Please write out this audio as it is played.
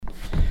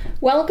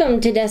Welcome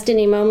to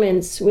Destiny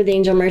Moments with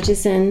Angel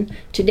Murchison.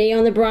 Today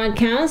on the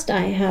broadcast,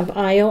 I have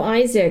Io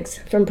Isaacs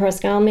from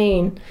Presque Isle,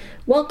 Maine.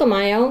 Welcome,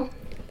 Io.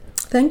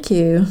 Thank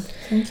you.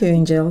 Thank you,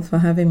 Angel, for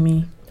having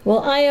me. Well,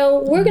 Io,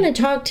 we're going to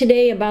talk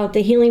today about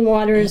the Healing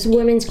Waters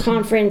Women's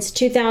Conference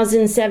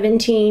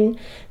 2017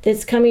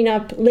 that's coming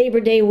up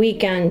Labor Day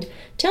weekend.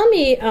 Tell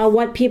me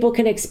what people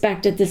can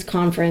expect at this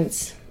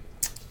conference.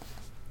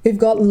 We've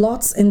got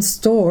lots in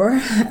store.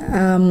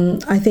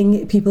 I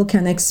think people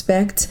can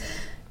expect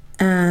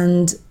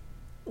and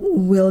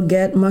will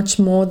get much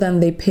more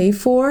than they pay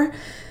for.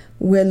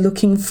 We're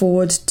looking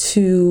forward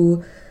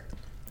to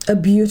a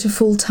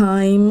beautiful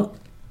time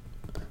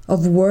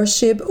of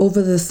worship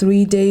over the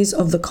 3 days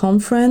of the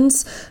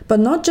conference,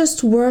 but not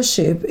just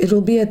worship.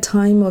 It'll be a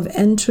time of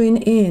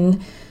entering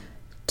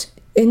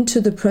into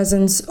the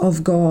presence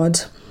of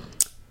God,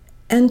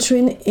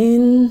 entering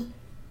in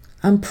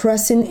and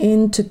pressing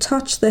in to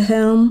touch the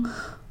hem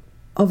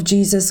of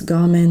Jesus'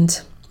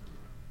 garment,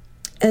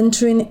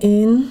 entering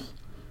in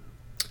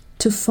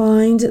to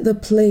find the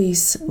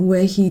place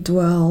where he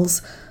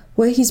dwells,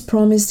 where he's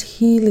promised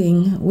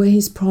healing, where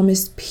he's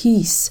promised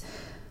peace,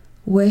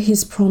 where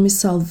he's promised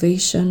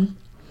salvation.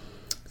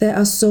 There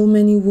are so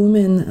many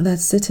women that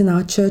sit in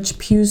our church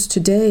pews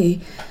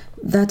today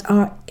that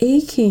are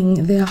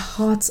aching. Their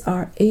hearts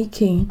are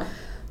aching.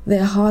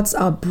 Their hearts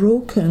are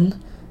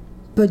broken.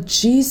 But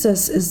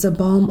Jesus is the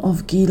balm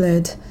of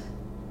Gilead.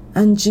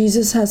 And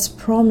Jesus has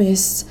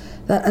promised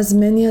that as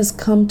many as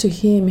come to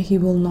him, he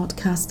will not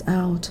cast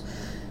out.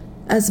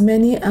 As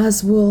many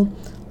as will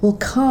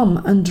come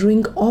and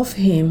drink of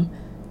him,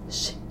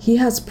 he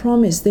has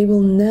promised they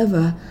will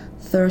never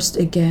thirst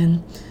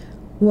again.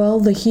 Well,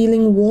 the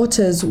Healing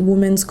Waters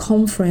Women's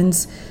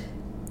Conference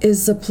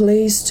is the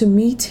place to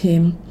meet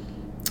him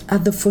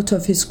at the foot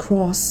of his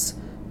cross,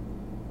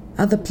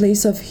 at the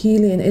place of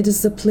healing. It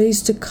is the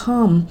place to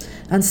come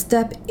and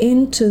step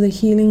into the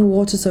healing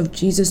waters of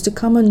Jesus, to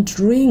come and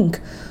drink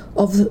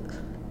of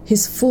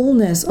his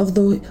fullness, of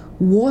the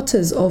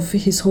waters of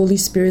his Holy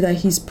Spirit that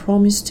he's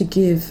promised to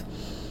give.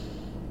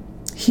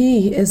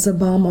 He is the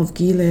balm of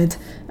Gilead,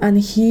 and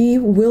he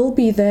will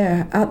be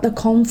there at the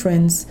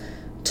conference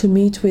to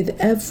meet with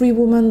every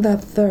woman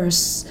that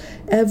thirsts,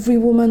 every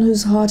woman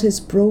whose heart is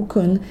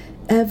broken,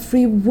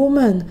 every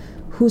woman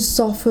who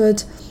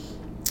suffered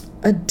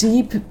a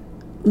deep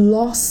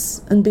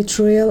loss and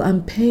betrayal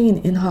and pain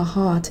in her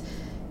heart.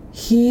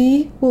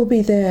 He will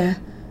be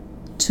there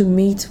to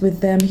meet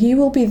with them. He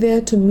will be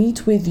there to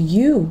meet with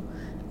you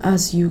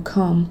as you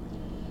come,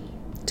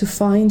 to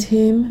find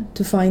him,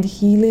 to find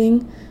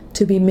healing,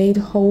 to be made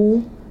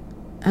whole,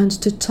 and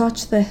to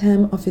touch the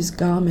hem of his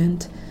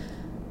garment.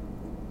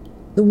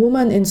 The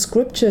woman in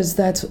scriptures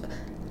that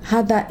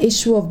had that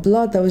issue of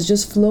blood that was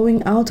just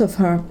flowing out of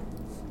her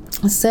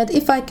said,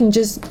 if I can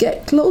just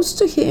get close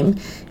to him,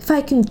 if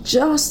I can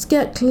just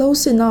get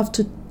close enough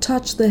to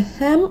touch the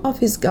hem of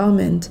his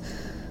garment,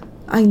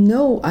 I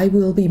know I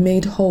will be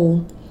made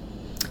whole.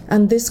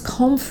 And this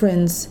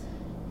conference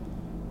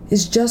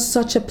is just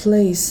such a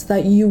place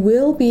that you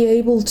will be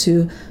able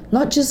to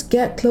not just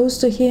get close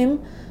to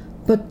him,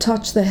 but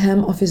touch the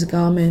hem of his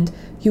garment.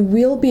 You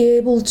will be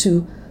able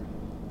to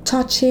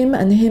touch him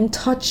and him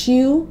touch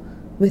you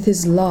with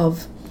his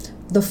love.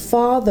 The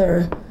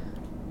Father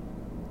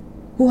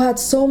who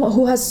has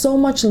so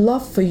much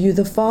love for you,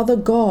 the Father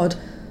God,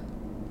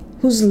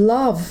 whose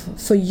love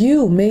for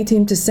you made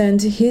him to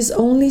send his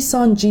only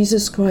Son,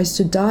 Jesus Christ,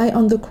 to die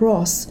on the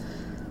cross,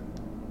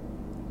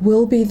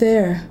 will be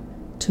there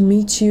to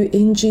meet you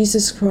in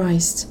Jesus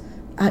Christ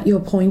at your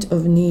point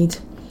of need.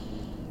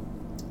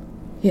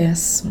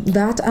 Yes,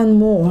 that and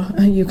more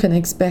you can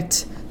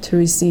expect to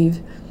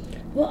receive.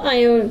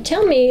 Well,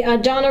 tell me,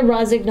 Donna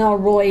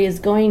Rossignol-Roy is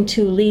going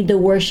to lead the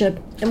worship,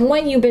 and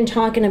what you've been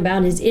talking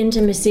about is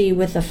intimacy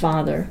with the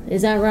Father.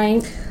 Is that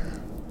right?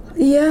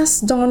 Yes,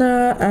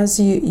 Donna, as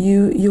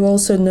you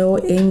also know,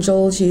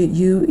 Angel,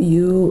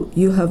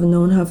 you have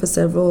known her for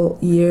several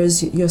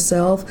years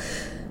yourself.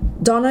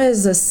 Donna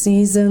is a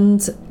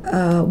seasoned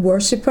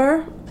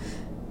worshiper.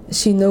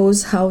 She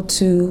knows how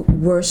to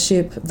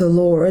worship the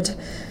Lord.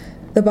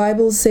 The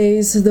Bible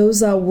says those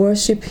that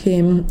worship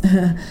him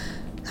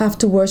have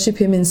to worship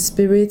him in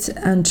spirit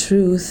and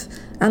truth.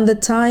 And the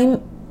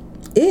time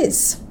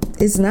is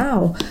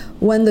now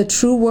when the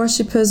true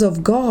worshipers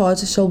of God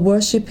shall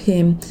worship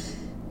him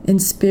in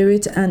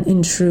spirit and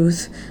in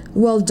truth.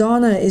 Well,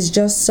 Donna is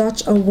just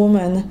such a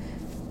woman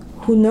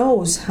who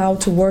knows how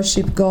to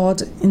worship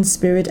God in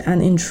spirit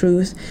and in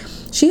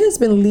truth. She has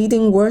been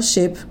leading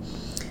worship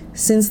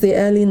since the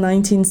early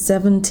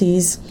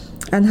 1970s,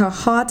 and her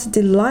heart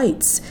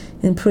delights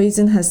in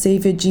praising her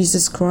Savior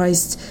Jesus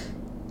Christ.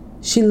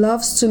 She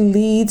loves to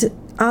lead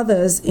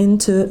others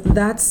into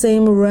that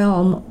same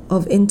realm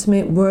of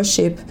intimate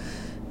worship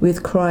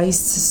with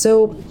Christ.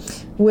 So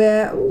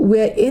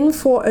we're in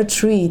for a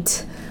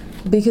treat,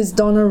 because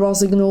Donna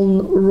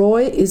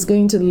Rossignol-Roy is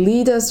going to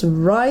lead us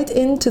right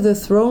into the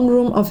throne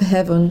room of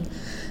heaven.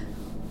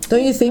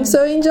 Don't you think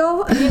so,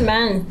 Angel?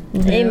 Amen.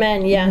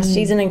 Amen. Yes,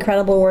 she's an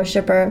incredible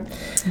worshiper.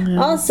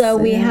 Also,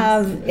 we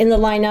have in the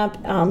lineup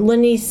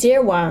Lenise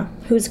Sirwa,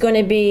 who's going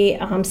to be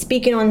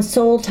speaking on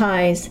soul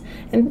ties.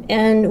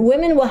 And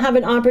women will have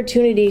an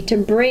opportunity to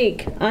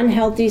break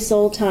unhealthy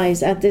soul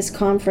ties at this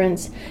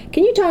conference.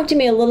 Can you talk to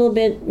me a little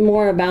bit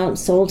more about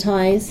soul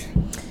ties?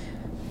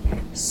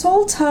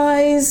 Soul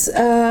ties,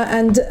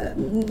 and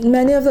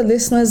many of the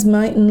listeners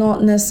might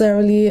not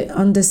necessarily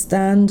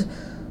understand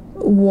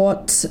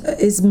what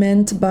is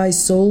meant by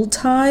soul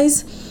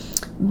ties.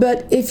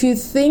 But if you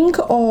think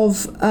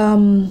of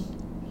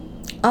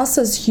us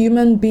as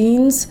human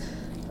beings,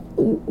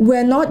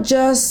 we're not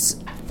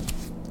just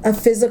a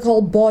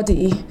physical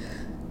body.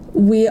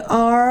 We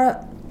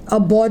are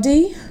a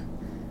body.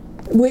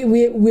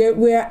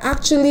 We're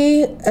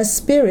actually a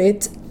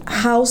spirit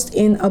housed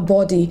in a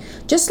body.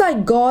 Just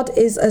like God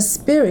is a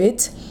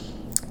spirit,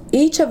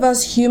 each of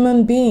us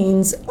human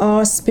beings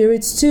are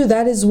spirits too.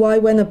 That is why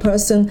when a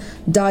person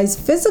dies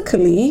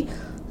physically,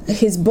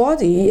 his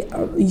body,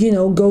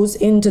 goes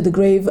into the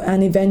grave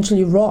and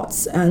eventually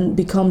rots and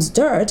becomes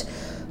dirt,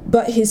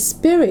 but his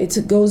spirit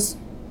goes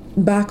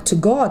back to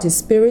God. His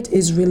spirit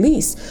is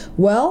released.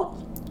 Well,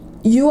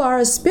 you are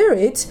a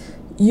spirit.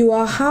 You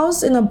are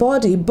housed in a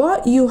body,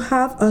 but you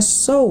have a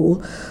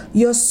soul.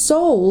 Your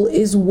soul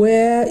is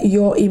where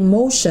your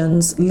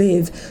emotions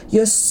live.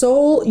 Your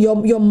soul,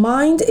 your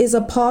mind is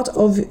a part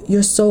of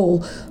your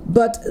soul.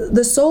 But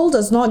the soul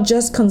does not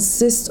just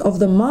consist of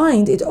the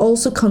mind, it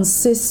also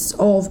consists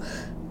of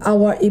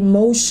our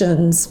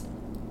emotions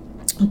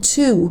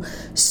too.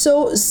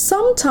 So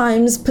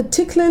sometimes,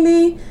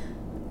 particularly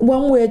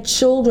when we're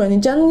children,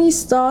 it generally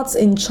starts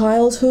in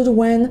childhood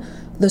when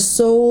the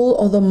soul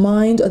or the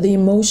mind or the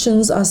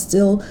emotions are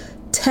still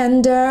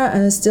tender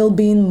and are still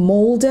being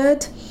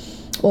molded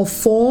or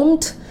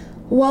formed.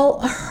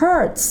 Well,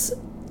 hurts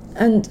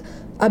and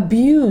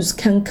abuse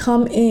can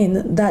come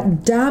in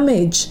that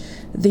damage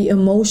the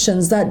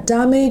emotions, that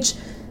damage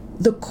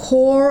the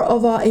core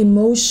of our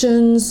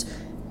emotions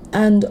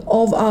and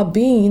of our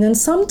being. And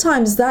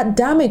sometimes that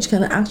damage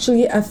can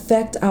actually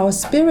affect our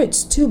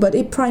spirits too, but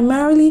it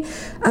primarily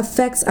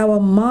affects our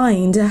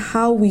mind,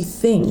 how we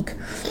think.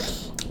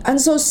 And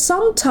so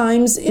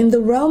sometimes in the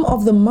realm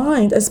of the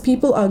mind, as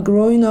people are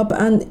growing up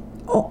and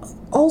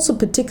also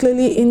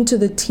particularly into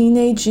the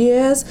teenage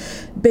years,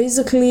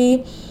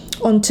 basically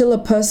until a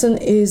person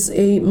is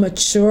a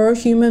mature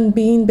human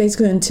being,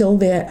 basically until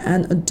they're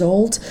an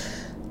adult,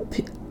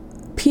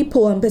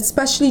 people, and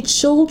especially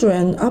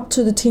children up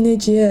to the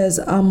teenage years,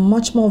 are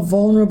much more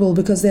vulnerable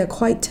because they're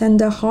quite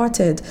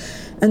tender-hearted.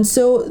 And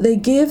so they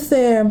give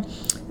their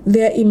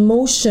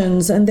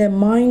emotions and their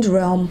mind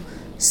realm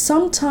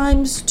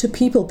sometimes to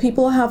people.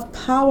 People have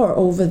power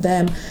over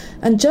them,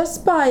 and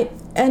just by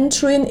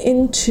entering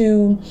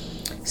into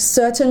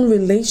certain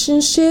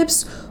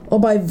relationships, or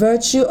by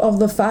virtue of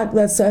the fact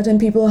that certain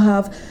people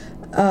have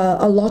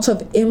a lot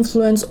of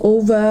influence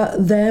over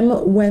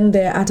them when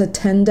they're at a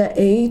tender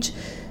age,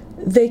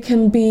 they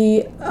can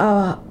be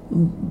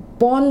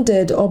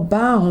bonded or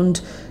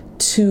bound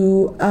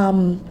to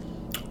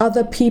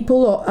other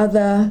people or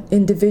other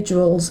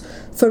individuals.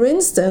 For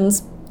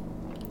instance,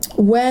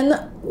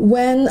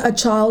 when a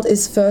child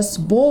is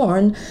first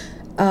born,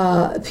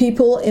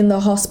 people in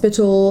the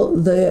hospital,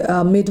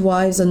 the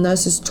midwives and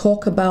nurses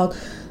talk about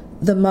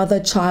the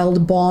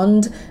mother-child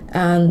bond,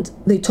 and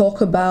they talk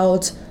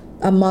about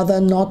a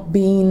mother not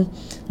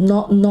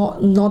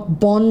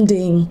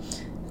bonding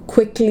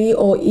quickly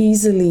or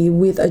easily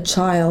with a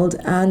child,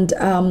 and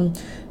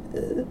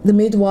the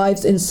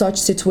midwives in such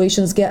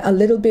situations get a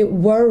little bit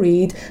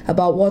worried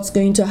about what's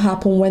going to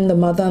happen when the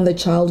mother and the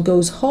child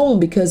goes home,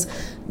 because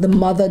the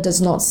mother does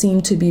not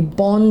seem to be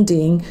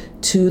bonding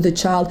to the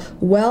child.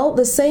 Well,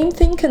 the same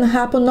thing can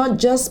happen not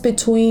just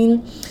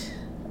between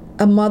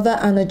a mother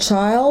and a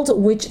child,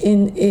 which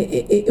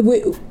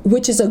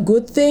is a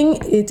good thing.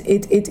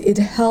 It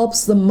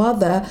helps the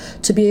mother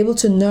to be able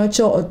to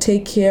nurture or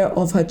take care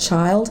of her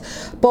child.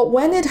 But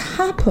when it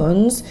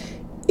happens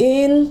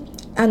in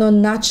an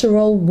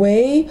unnatural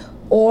way,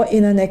 or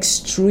in an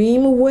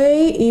extreme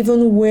way,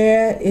 even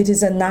where it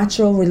is a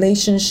natural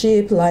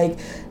relationship like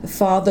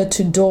father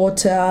to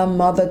daughter,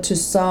 mother to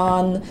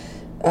son,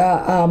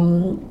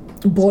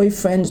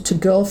 boyfriend to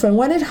girlfriend,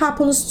 when it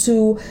happens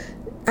to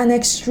an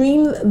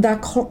extreme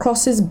that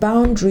crosses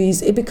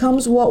boundaries, it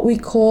becomes what we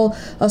call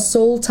a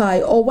soul tie.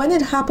 Or when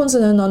it happens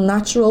in an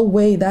unnatural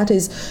way, that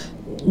is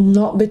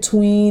not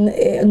between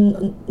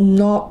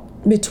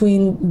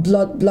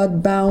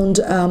blood-bound,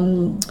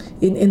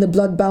 in the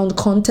blood-bound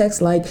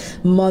context, like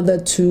mother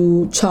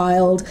to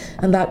child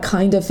and that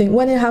kind of thing.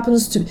 When it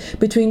happens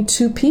between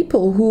two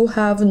people who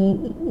have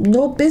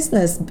no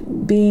business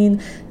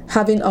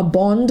having a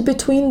bond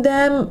between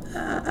them,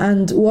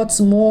 and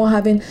what's more,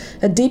 having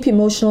a deep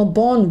emotional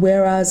bond,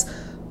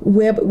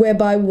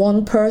 whereby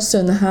one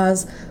person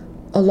has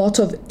a lot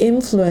of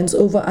influence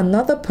over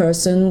another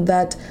person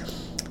that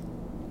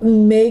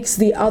makes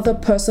the other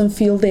person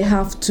feel they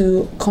have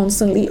to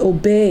constantly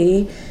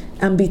obey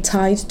and be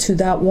tied to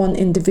that one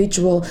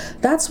individual.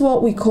 That's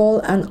what we call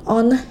an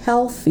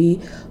unhealthy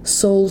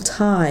soul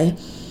tie.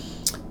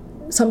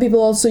 Some people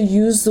also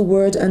use the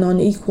word an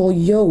unequal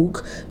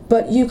yoke,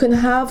 but you can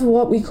have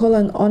what we call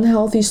an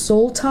unhealthy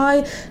soul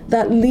tie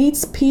that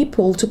leads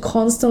people to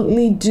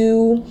constantly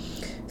do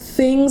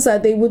things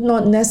that they would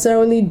not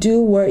necessarily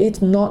do were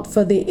it not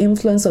for the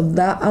influence of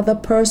that other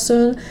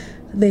person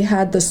they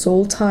had the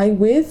soul tie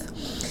with.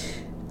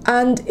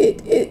 And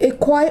it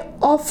quite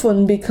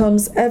often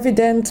becomes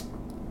evident,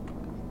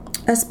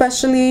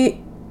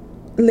 especially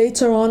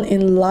later on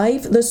in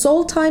life. The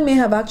soul tie may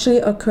have actually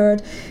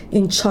occurred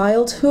in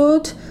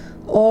childhood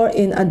or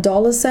in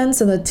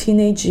adolescence and the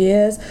teenage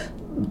years,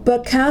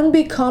 but can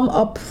become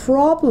a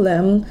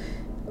problem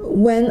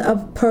when a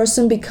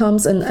person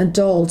becomes an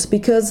adult,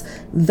 because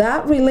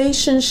that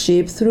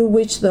relationship through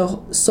which the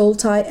soul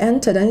tie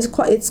entered, and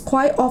it's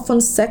quite often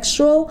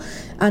sexual,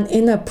 an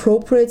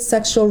inappropriate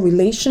sexual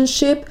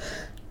relationship.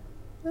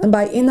 And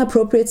by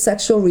inappropriate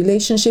sexual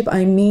relationship,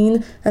 I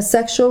mean a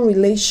sexual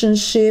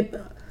relationship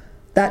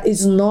that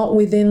is not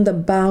within the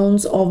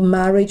bounds of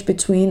marriage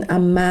between a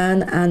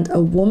man and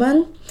a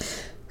woman.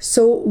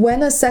 So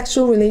when a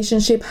sexual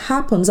relationship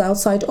happens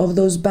outside of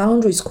those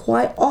boundaries,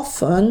 quite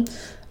often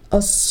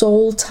a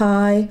soul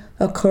tie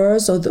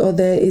occurs, or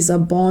there is a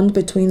bond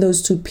between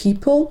those two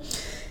people.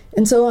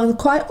 And so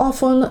quite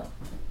often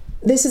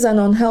this is an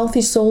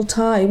unhealthy soul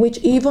tie, which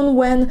even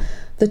when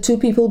the two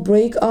people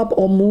break up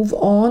or move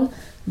on,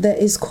 there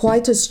is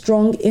quite a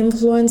strong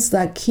influence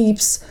that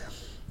keeps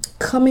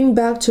coming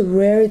back to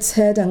rear its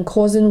head and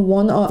causing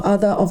one or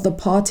other of the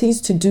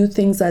parties to do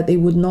things that they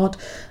would not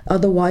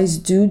otherwise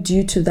do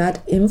due to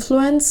that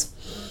influence.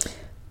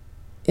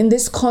 In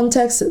this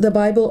context, the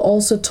Bible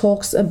also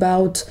talks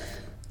about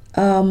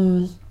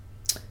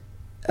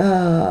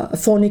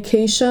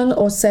fornication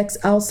or sex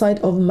outside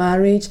of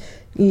marriage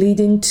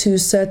leading to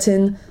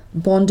certain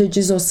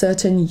bondages or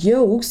certain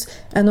yokes,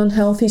 and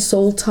unhealthy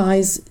soul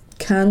ties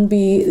can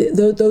be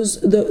those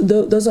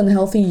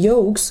unhealthy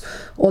yokes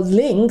or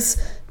links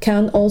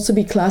can also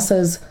be classed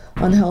as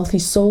unhealthy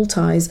soul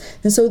ties.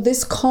 And so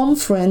this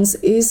conference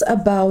is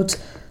about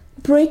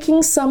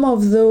breaking some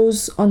of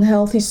those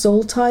unhealthy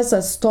soul ties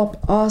that stop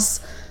us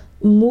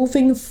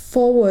moving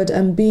forward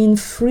and being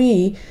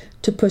free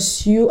to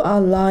pursue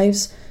our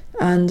lives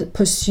and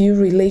pursue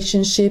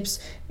relationships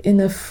in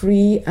a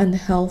free and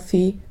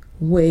healthy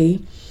way.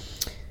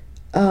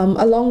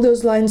 Along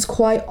those lines,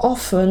 quite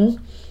often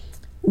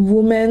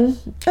women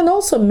and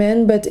also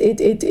men, but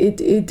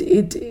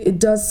it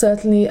does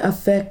certainly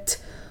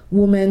affect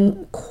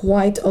women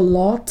quite a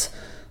lot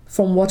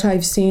from what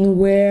I've seen,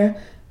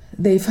 where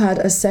they've had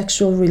a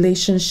sexual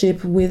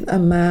relationship with a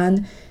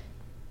man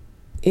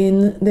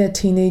in their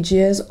teenage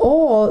years,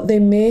 or they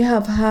may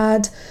have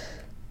had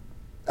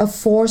a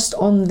forced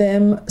on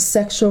them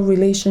sexual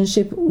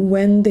relationship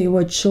when they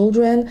were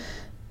children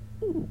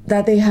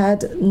that they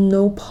had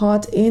no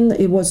part in.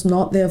 It was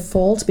not their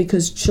fault,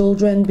 because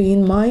children,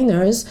 being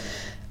minors,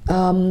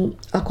 are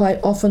quite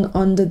often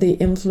under the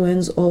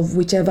influence of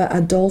whichever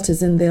adult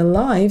is in their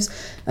lives.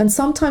 And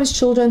sometimes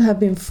children have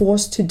been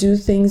forced to do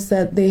things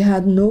that they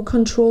had no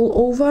control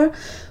over,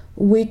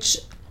 which,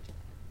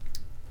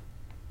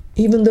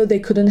 even though they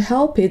couldn't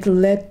help it,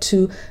 led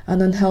to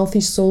an unhealthy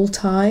soul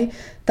tie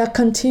that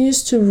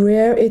continues to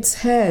rear its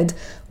head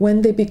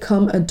when they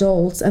become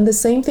adults. And the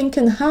same thing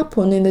can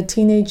happen in the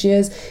teenage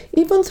years,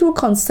 even through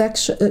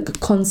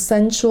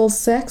consensual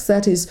sex,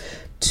 that is,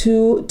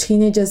 two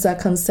teenagers that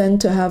consent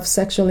to have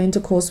sexual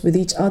intercourse with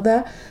each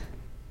other,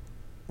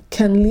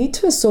 can lead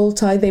to a soul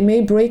tie. They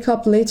may break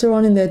up later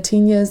on in their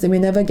teen years, they may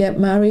never get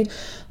married,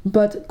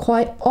 but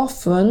quite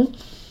often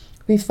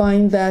we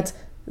find that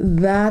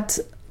that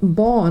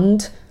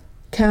bond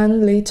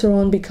can later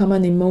on become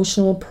an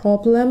emotional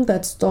problem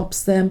that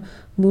stops them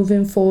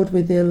moving forward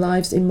with their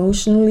lives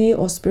emotionally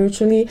or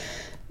spiritually,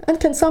 and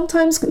can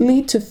sometimes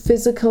lead to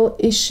physical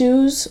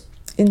issues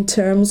in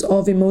terms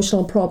of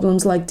emotional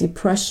problems like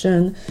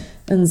depression,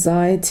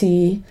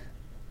 anxiety,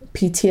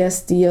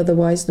 PTSD,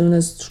 otherwise known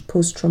as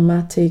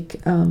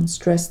post-traumatic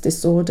stress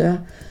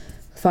disorder,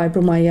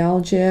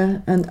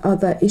 fibromyalgia, and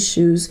other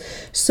issues.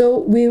 So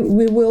we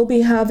will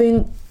be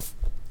having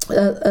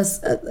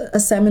a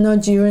seminar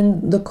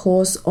during the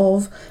course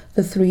of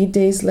the 3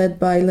 days led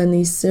by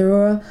Lanice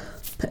Sirora,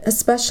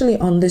 especially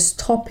on this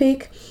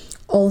topic.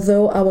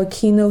 Although our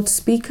keynote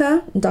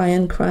speaker,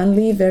 Diane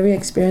Cranley, very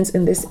experienced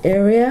in this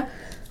area,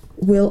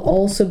 will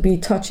also be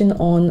touching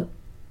on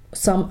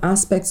some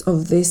aspects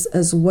of this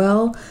as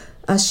well,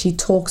 as she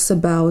talks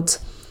about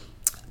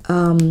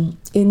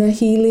inner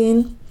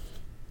healing,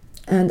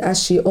 and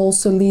as she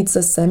also leads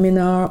a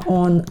seminar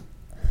on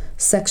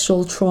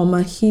sexual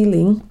trauma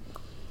healing.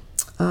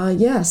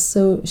 Yes,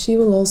 so she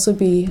will also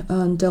be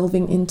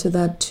delving into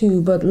that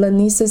too, but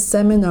Lanice's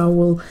seminar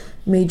will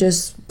major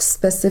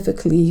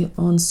specifically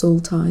on soul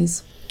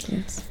ties.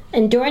 Yes.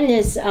 And during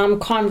this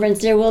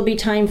conference, there will be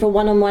time for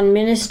one-on-one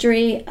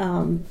ministry,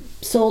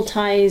 soul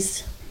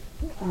ties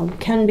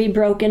can be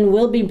broken,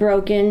 will be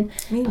broken.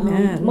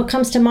 Amen. What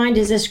comes to mind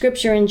is a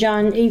scripture in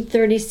John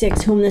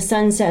 8:36, whom the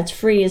Son sets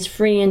free is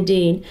free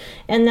indeed.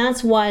 And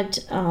that's what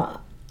a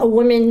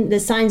woman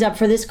that signs up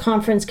for this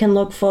conference can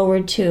look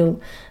forward to.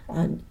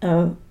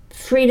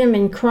 Freedom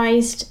in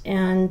Christ,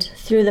 and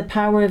through the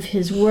power of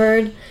his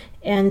word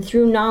and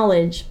through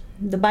knowledge.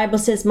 The Bible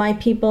says, my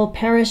people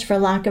perish for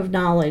lack of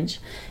knowledge.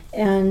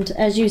 And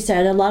as you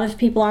said, a lot of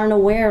people aren't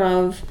aware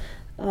of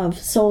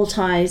soul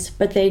ties,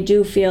 but they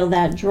do feel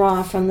that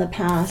draw from the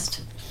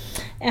past.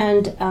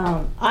 And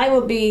I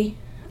will be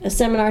a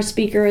seminar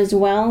speaker as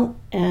well,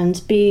 and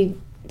be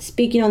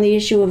speaking on the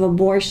issue of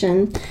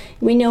abortion.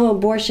 We know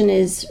abortion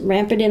is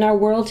rampant in our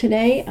world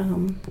today.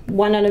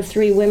 1 out of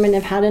 3 women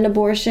have had an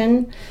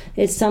abortion.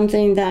 It's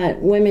something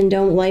that women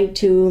don't like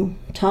to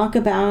talk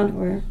about,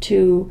 or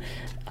to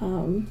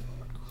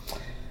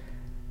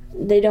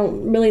they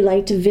don't really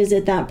like to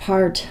visit that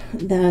part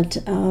that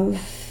of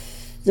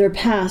their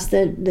past,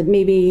 that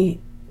maybe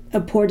a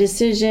poor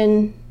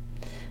decision,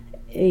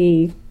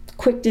 a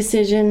quick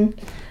decision,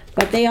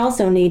 but they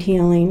also need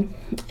healing.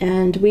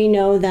 And we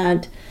know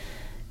that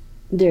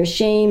there's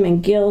shame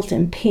and guilt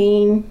and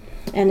pain,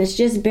 and it's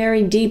just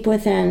buried deep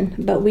within,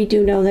 but we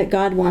do know that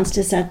God wants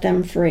to set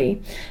them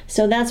free.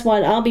 So that's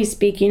what I'll be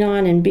speaking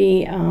on, and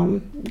be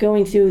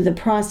going through the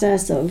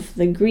process of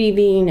the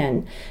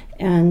grieving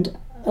and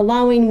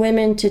allowing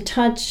women to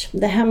touch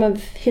the hem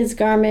of his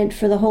garment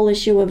for the whole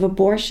issue of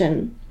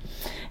abortion.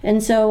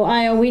 And so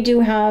we do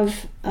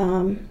have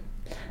a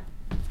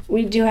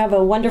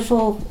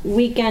wonderful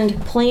weekend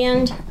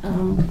planned.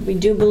 We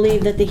do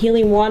believe that the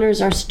healing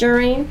waters are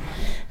stirring,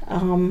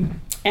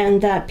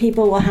 and that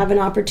people will have an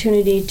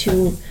opportunity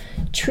to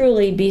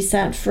truly be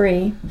set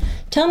free.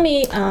 Tell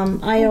me,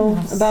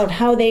 Ayo, about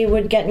how they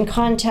would get in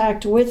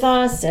contact with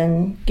us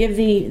and give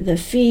the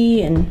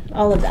fee and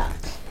all of that.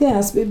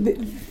 Yes.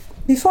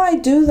 Before I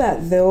do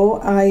that,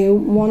 though, I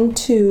want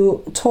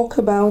to talk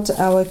about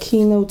our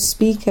keynote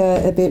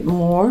speaker a bit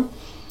more.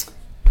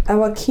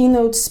 Our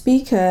keynote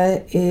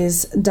speaker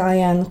is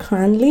Diane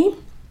Cranley.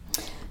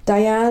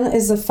 Diane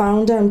is the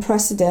founder and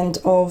president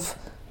of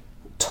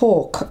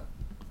TALK.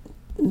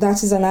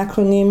 That is an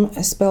acronym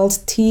spelled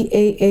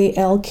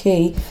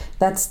TAALK.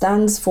 That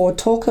stands for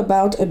Talk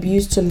About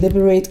Abuse to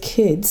Liberate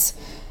Kids.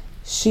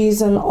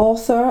 She's an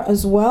author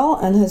as well,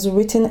 and has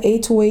written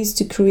 8 Ways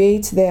to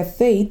Create Their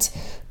Fate,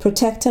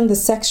 Protecting the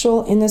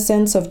Sexual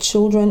Innocence of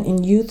Children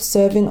in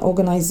Youth-Serving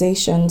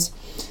Organizations.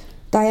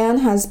 Diane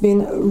has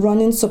been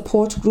running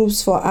support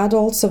groups for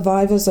adult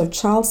survivors of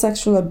child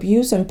sexual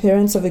abuse and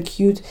parents of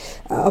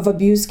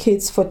abused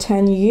kids for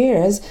 10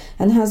 years,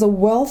 and has a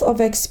wealth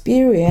of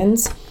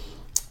experience,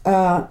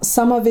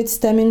 some of it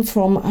stemming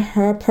from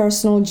her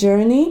personal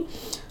journey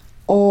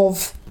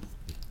of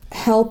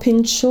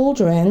helping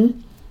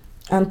children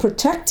and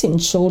protecting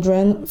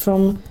children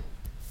from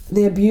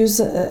the abuse,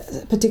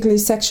 particularly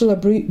sexual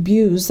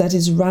abuse, that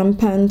is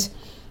rampant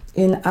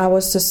in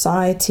our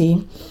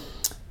society.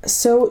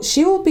 So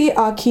she will be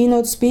our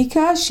keynote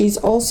speaker. She's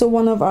also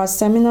one of our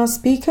seminar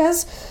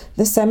speakers.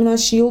 The seminar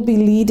she'll be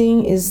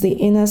leading is the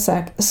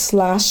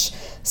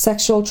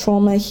Inner/Sexual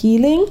Trauma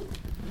Healing.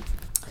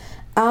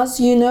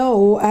 As you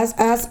know, as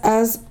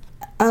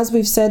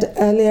we've said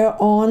earlier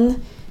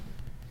on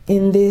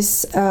in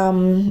this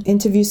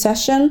interview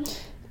session,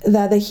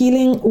 that the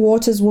Healing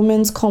Waters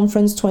Women's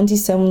Conference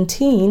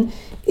 2017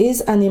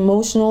 is an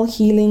emotional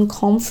healing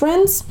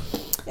conference,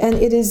 and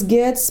it is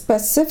geared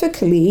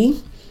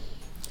specifically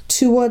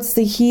towards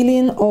the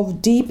healing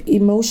of deep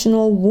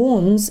emotional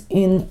wounds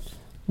in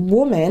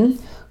women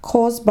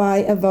caused by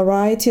a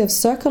variety of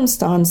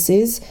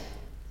circumstances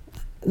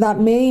that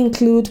may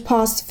include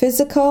past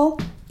physical,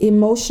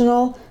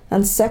 emotional,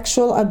 and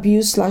sexual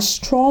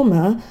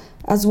abuse/trauma,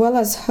 as well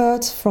as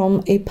hurt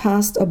from a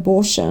past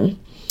abortion.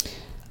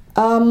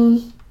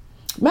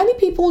 Many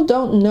people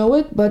don't know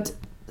it, but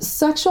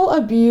sexual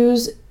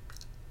abuse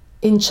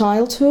in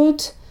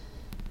childhood,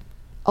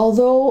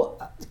 although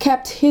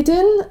kept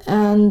hidden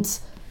and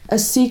a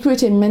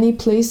secret in many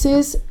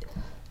places,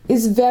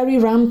 is very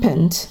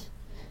rampant.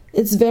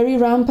 It's very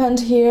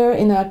rampant here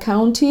in our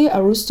county,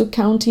 Aroostook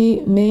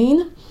County,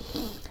 Maine,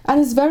 and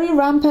it's very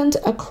rampant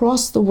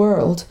across the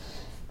world.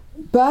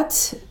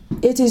 But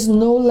it is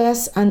no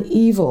less an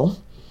evil.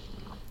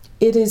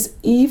 It is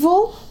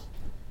evil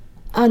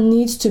and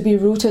needs to be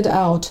rooted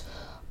out.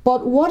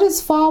 But what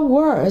is far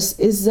worse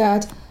is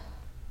that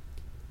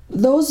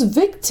those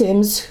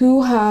victims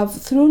who have,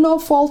 through no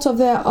fault of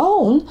their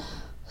own,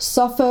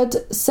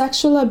 suffered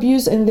sexual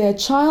abuse in their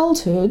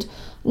childhood,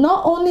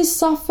 not only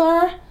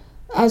suffer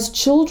as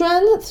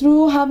children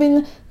through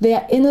having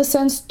their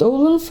innocence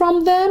stolen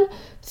from them,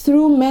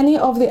 through many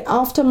of the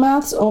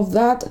aftermaths of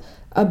that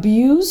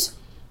abuse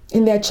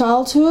in their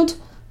childhood,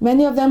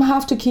 many of them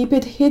have to keep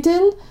it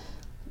hidden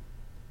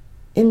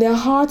in their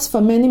hearts for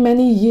many,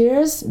 many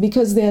years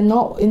because they're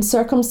not in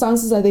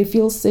circumstances that they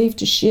feel safe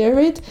to share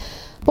it.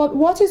 But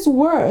what is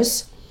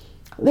worse,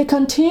 they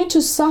continue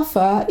to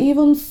suffer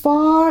even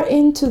far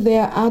into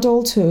their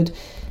adulthood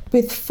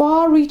with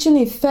far-reaching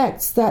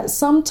effects that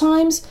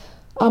sometimes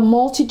are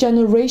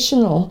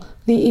multi-generational.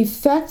 The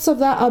effects of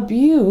that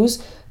abuse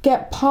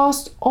get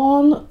passed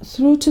on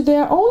through to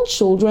their own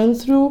children,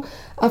 through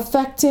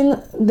affecting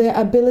their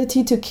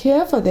ability to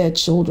care for their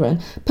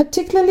children,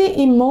 particularly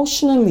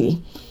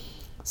emotionally.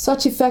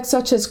 Such effects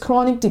such as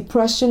chronic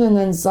depression and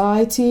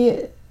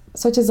anxiety,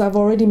 such as I've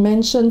already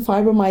mentioned,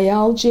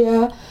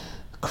 fibromyalgia,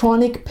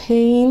 chronic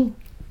pain,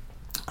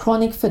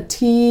 chronic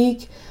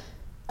fatigue,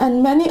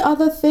 and many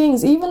other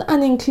things, even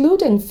and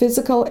including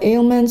physical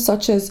ailments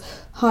such as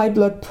high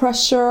blood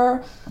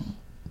pressure,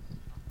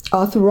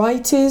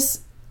 arthritis,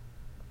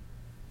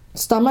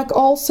 stomach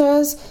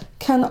ulcers,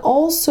 can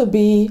also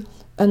be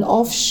an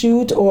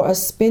offshoot or a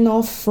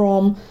spin-off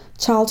from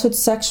childhood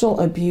sexual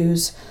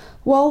abuse.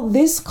 Well,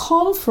 this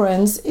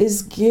conference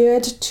is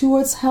geared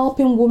towards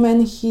helping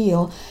women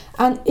heal.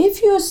 And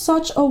if you're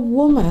such a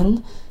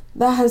woman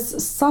that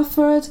has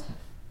suffered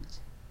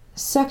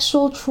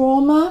sexual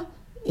trauma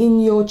in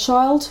your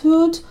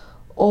childhood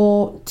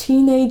or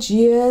teenage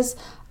years,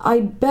 I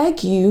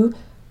beg you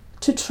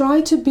to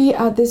try to be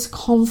at this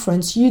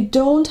conference. You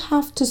don't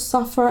have to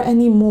suffer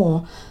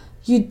anymore.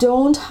 You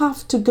don't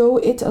have to go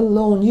it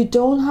alone. You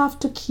don't have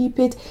to keep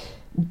it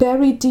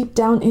buried deep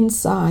down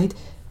inside.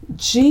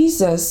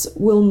 Jesus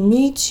will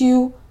meet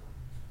you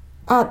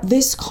at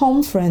this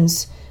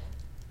conference.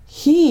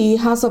 He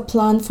has a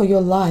plan for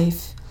your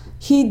life.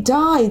 He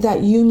died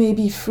that you may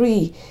be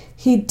free.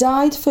 He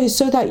died for you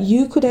so that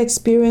you could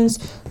experience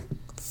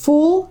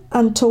full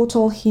and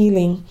total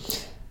healing.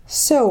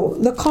 So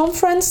the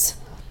conference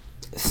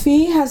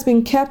fee has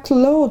been kept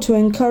low to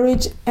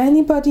encourage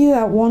anybody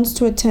that wants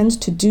to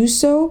attend to do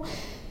so.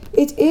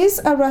 It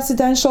is a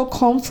residential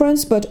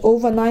conference, but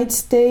overnight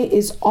stay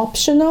is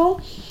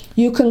optional.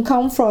 You can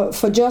come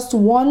for just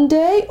one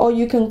day, or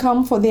you can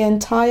come for the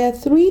entire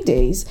 3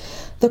 days.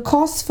 The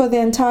cost for the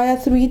entire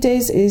 3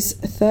 days is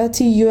 $30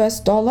 US,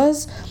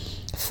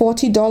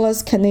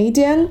 $40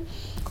 Canadian.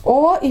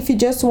 Or if you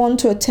just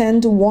want to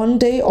attend one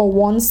day or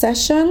one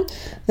session,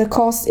 the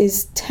cost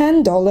is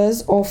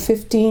 $10 or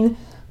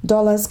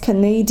 $15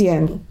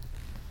 Canadian.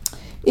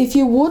 If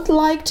you would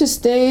like to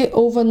stay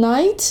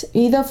overnight,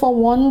 either for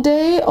one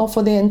day or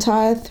for the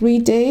entire 3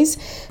 days,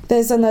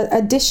 there's an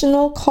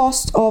additional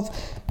cost of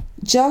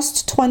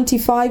just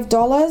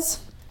 $25,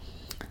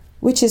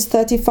 which is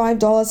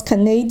 $35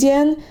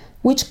 Canadian,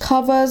 which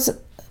covers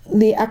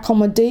the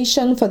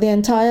accommodation for the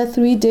entire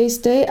 3 day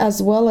stay,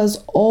 as well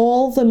as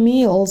all the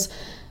meals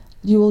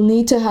you will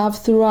need to have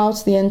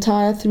throughout the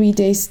entire 3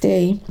 day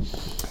stay.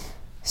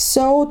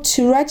 So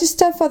to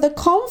register for the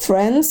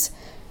conference,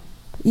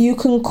 you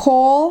can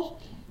call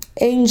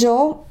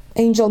Angel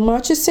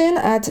Murchison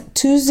at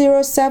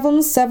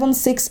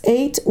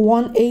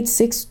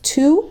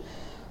 207-768-1862,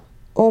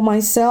 or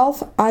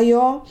myself,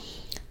 Ayo,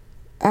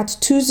 at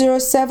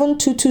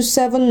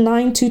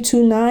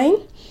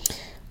 207-227-9229.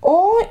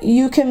 Or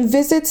you can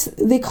visit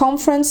the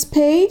conference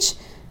page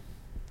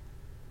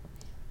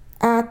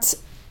at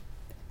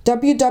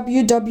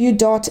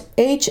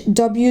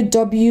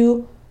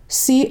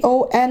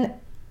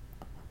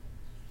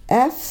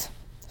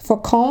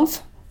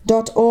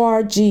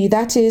www.hwwconf.org.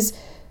 That is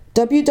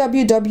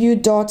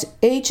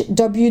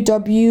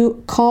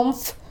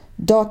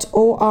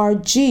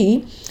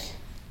www.hwwconf.org.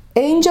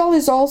 Angel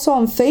is also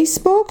on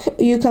Facebook.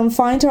 You can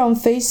find her on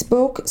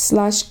Facebook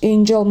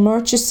 /Angel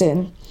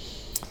Murchison.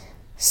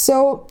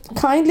 So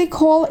kindly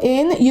call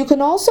in. You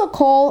can also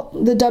call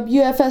the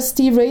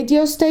WFST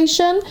radio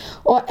station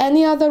or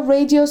any other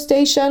radio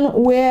station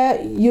where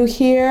you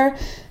hear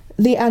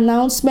the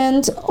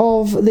announcement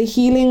of the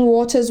Healing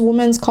Waters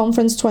Women's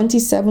Conference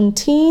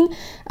 2017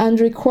 and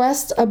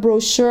request a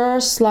brochure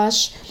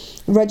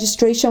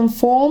 /registration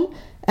form,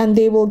 and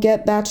they will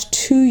get that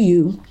to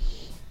you.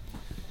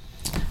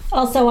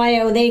 Also,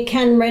 they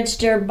can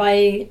register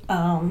by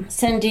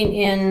sending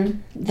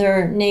in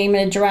their name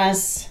and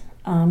address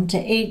to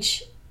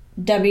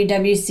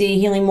HWWC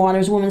Healing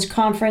Waters Women's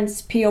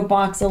Conference, P.O.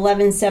 Box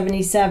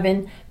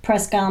 1177,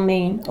 Presque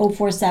Maine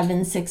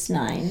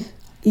 04769.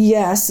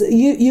 Yes,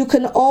 you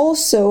can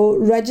also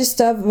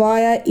register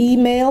via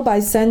email by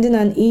sending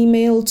an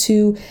email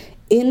to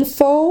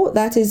info,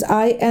 that is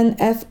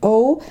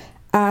INFO,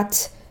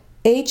 at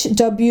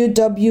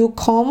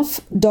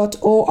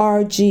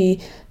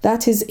hwwconf.org.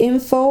 That is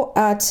info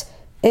at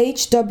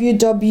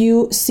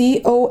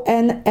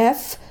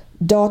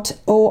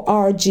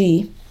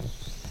hwwconf.org.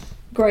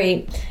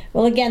 Great.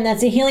 Well, again,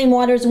 that's the Healing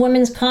Waters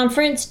Women's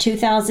Conference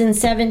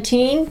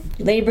 2017,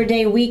 Labor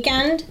Day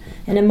weekend,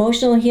 an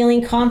emotional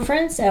healing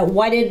conference at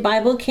Whitehead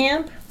Bible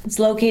Camp. It's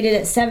located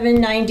at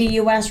 790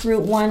 US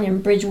Route 1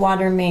 in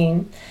Bridgewater,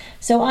 Maine.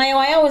 So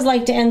I always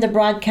like to end the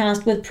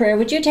broadcast with prayer.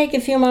 Would you take a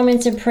few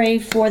moments and pray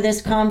for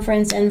this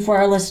conference and for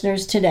our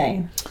listeners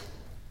today?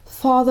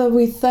 Father,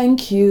 we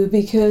thank you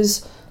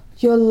because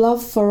your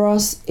love for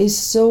us is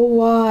so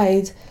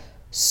wide,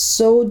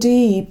 so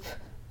deep,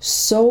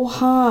 so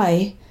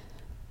high,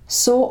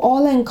 so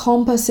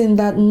all-encompassing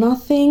that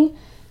nothing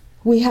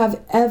we have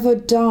ever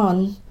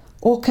done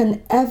or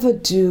can ever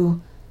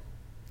do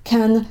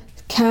can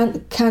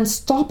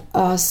stop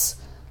us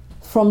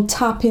from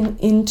tapping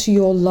into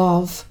your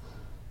love.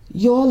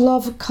 Your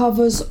love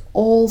covers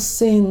all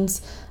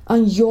sins,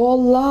 and your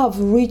love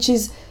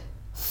reaches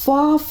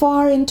far,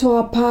 far into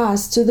our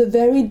past, to the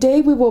very day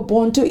we were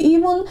born, to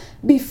even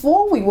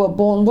before we were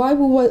born,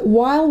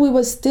 while we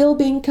were still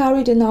being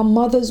carried in our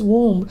mother's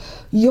womb.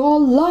 Your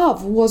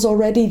love was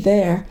already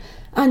there,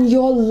 and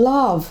your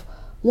love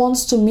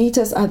wants to meet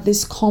us at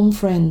this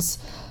conference.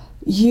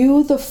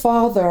 You, the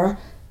Father,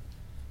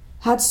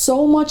 had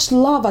so much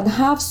love and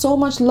have so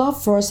much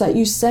love for us that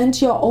you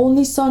sent your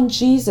only Son,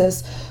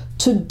 Jesus,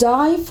 to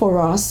die for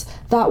us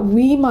that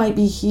we might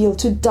be healed,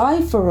 to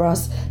die for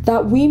us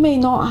that we may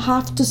not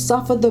have to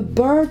suffer the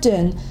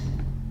burden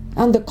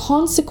and the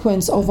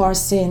consequence of our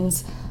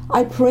sins.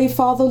 I pray,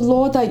 Father,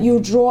 Lord, that you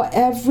draw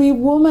every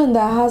woman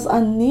that has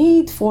a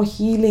need for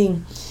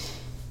healing,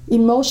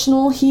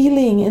 emotional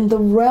healing in the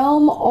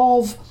realm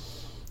of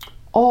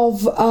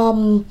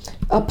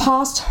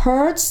past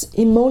hurts,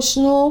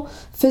 emotional,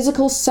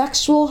 physical,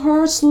 sexual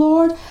hurts,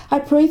 Lord. I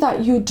pray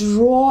that you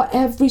draw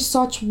every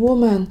such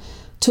woman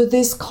to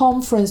this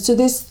conference, to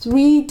this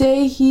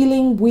 3-day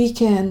healing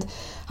weekend.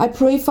 I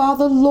pray,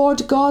 Father,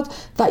 Lord God,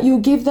 that you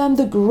give them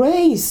the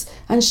grace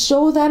and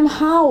show them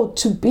how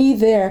to be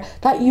there,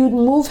 that you'd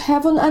move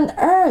heaven and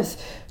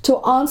earth to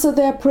answer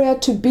their prayer,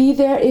 to be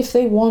there if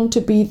they want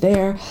to be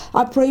there.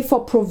 I pray for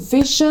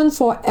provision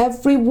for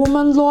every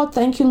woman, Lord.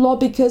 Thank you, Lord,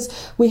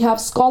 because we have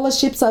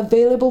scholarships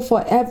available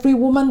for every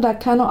woman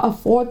that cannot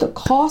afford the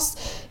cost.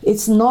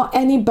 It's not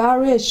any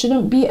barrier. It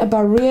shouldn't be a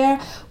barrier.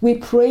 We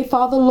pray,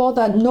 Father, Lord,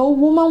 that no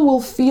woman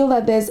will feel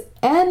that there's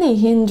any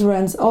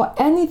hindrance or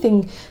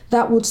anything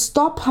that would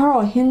stop her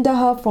or hinder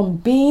her from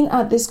being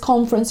at this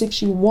conference if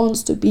she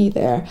wants to be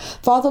there.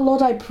 Father,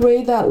 Lord, I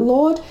pray that,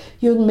 Lord,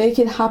 you'd make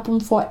it happen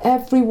for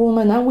every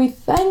woman. And we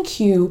thank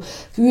you.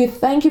 We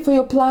thank you for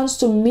your plans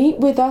to meet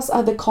with us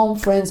at the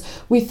conference.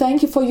 We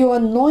thank you for your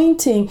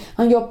anointing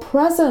and your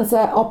presence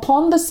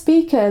upon the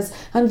speakers,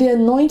 and the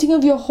anointing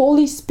of your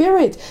Holy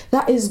Spirit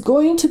that is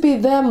going to be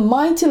there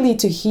mightily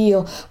to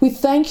heal. We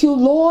thank you,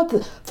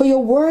 Lord, for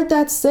your word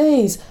that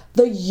says,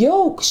 the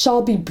yoke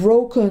shall be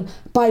broken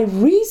by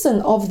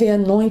reason of the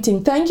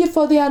anointing. Thank you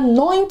for the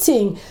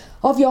anointing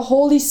of your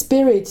Holy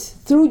Spirit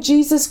through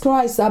Jesus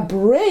Christ that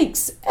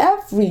breaks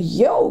every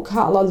yoke.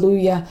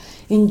 Hallelujah.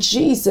 In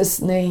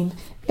Jesus' name,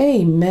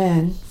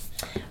 amen.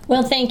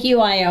 Well, thank you,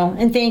 Ayo,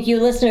 and thank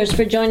you, listeners,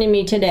 for joining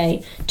me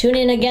today. Tune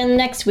in again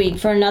next week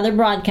for another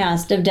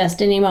broadcast of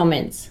Destiny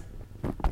Moments.